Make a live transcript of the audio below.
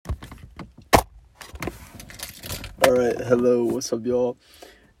Alright, hello, what's up, y'all?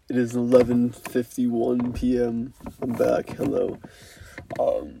 It is 11:51 p.m. I'm back, hello.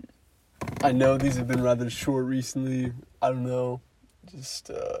 I know these have been rather short recently. I don't know,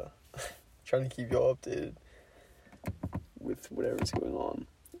 just trying to keep y'all updated with whatever's going on.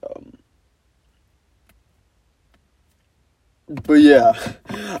 But yeah,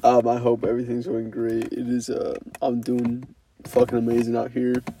 I hope everything's going great. It is, I'm doing fucking amazing out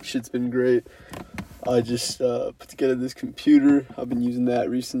here. Shit's been great. I just put together this computer. I've been using that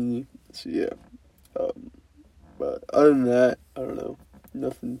recently. So yeah. But other than that, I don't know.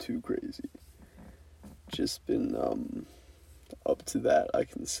 Nothing too crazy. Just been up to that, I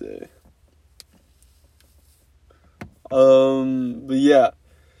can say. But yeah.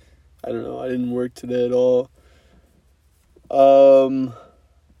 I don't know. I didn't work today at all.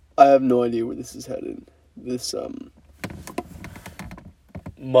 I have no idea where this is headed. This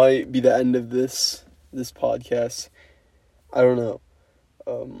might be the end of this podcast. I don't know.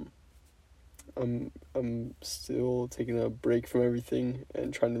 I'm still taking a break from everything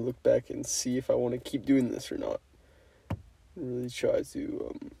and trying to look back and see if I want to keep doing this or not. Really try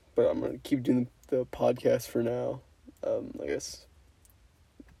to, but I'm gonna keep doing the podcast for now. I guess.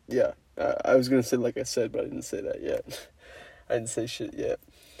 Yeah, I was gonna say like I said, but I didn't say that yet. I didn't say shit yet.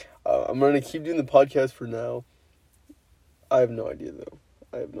 I'm gonna keep doing the podcast for now. I have no idea though.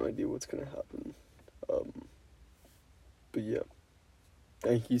 I have no idea what's gonna happen. But yeah.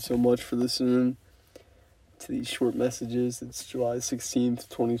 Thank you so much for listening to these short messages. It's July 16th,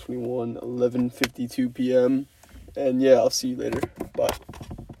 2021, 11:52 p.m. And yeah, I'll see you later. Bye.